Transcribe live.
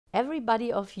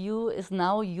Everybody of you is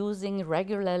now using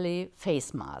regularly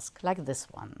face mask, like this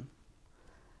one.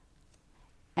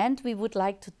 And we would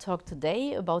like to talk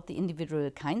today about the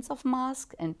individual kinds of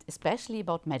masks and especially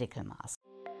about medical masks.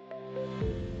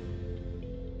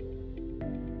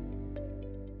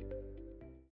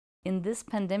 In this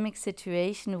pandemic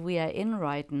situation we are in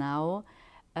right now,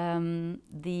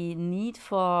 the need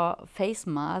for face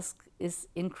masks is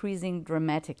increasing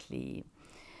dramatically.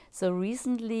 So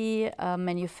recently,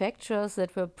 manufacturers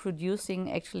that were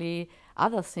producing actually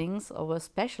other things or were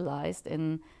specialized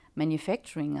in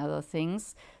manufacturing other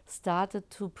things started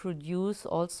to produce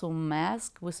also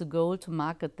masks with the goal to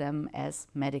market them as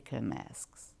medical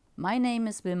masks. My name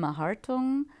is Wilma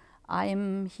Hartung. I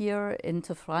am here in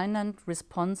TÜV Rheinland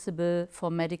responsible for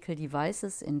medical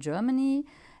devices in Germany,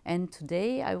 and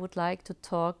today I would like to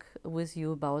talk with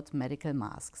you about medical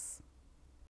masks.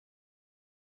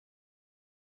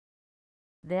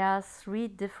 There are three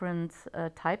different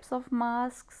types of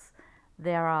masks.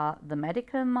 There are the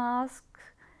medical mask,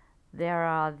 there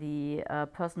are the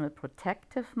personal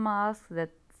protective masks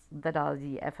that are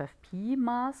the FFP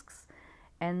masks,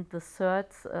 and the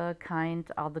third kind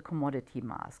are the commodity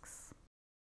masks.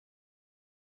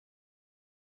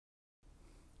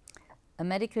 A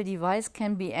medical device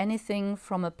can be anything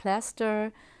from a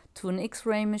plaster to an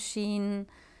X-ray machine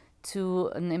to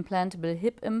an implantable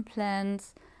hip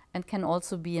implant, and can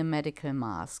also be a medical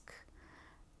mask.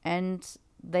 And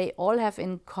they all have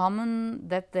in common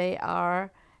that they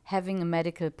are having a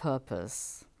medical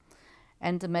purpose.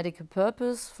 And the medical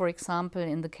purpose, for example,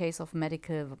 in the case of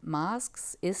medical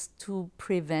masks, is to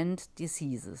prevent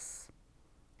diseases.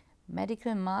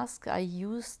 Medical masks are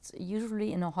used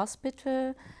usually in a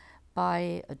hospital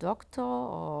by a doctor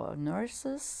or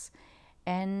nurses,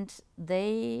 and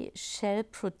they shall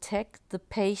protect the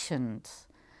patient.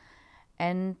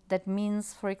 And that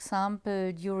means, for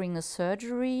example, during a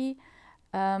surgery,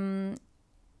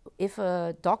 if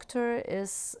a doctor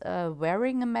is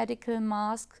wearing a medical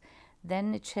mask,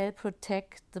 then it shall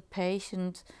protect the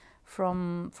patient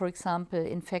from, for example,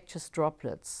 infectious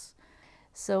droplets.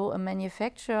 So a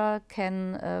manufacturer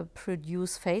can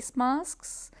produce face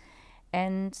masks,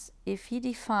 and if he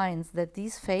defines that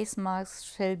these face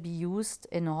masks shall be used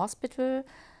in a hospital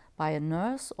by a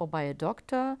nurse or by a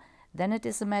doctor, then it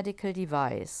is a medical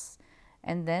device,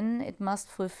 and then it must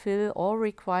fulfill all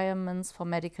requirements for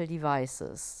medical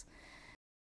devices.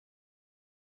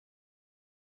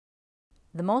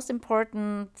 The most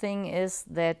important thing is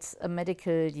that a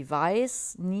medical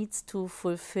device needs to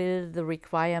fulfill the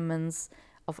requirements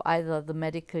of either the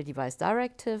Medical Device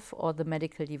Directive or the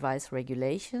Medical Device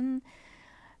Regulation.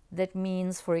 That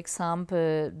means, for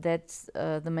example, that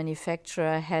the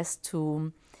manufacturer has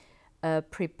to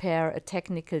prepare a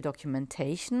technical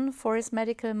documentation for his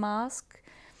medical mask,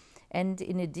 and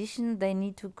in addition they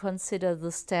need to consider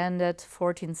the standard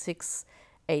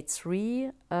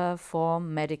 14683 for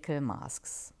medical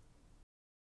masks.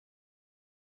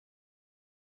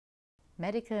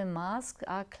 Medical masks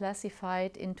are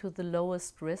classified into the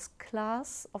lowest risk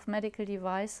class of medical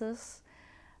devices.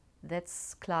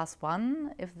 That's class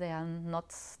 1 if they are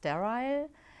not sterile,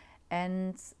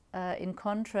 and in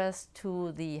contrast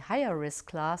to the higher risk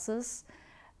classes,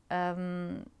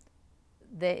 there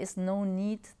is no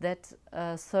need that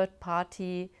a third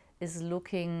party is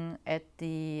looking at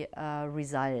the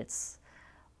results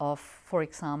of, for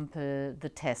example, the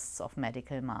tests of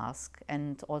medical mask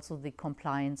and also the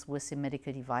compliance with the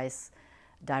Medical Device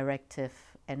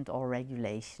Directive and or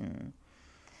regulation.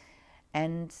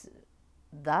 And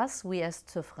thus we as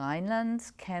TÜV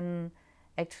Rheinland can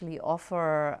actually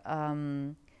offer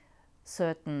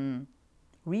certain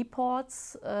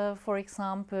reports, for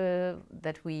example,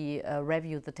 that we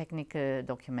review the technical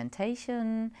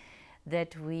documentation,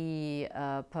 that we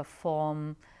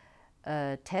perform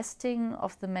testing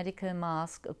of the medical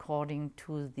mask according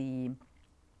to the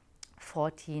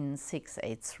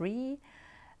 14683,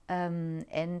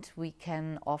 and we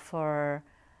can offer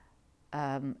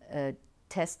a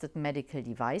tested medical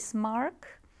device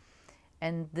mark.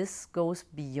 And this goes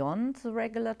beyond the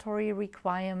regulatory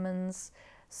requirements.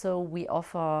 So we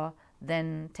offer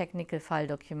then technical file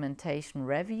documentation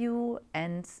review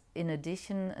and in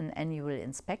addition an annual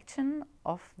inspection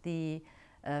of the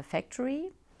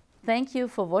factory. Thank you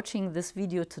for watching this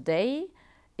video today.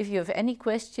 If you have any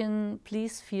question,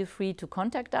 please feel free to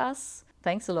contact us.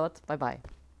 Thanks a lot. Bye-bye.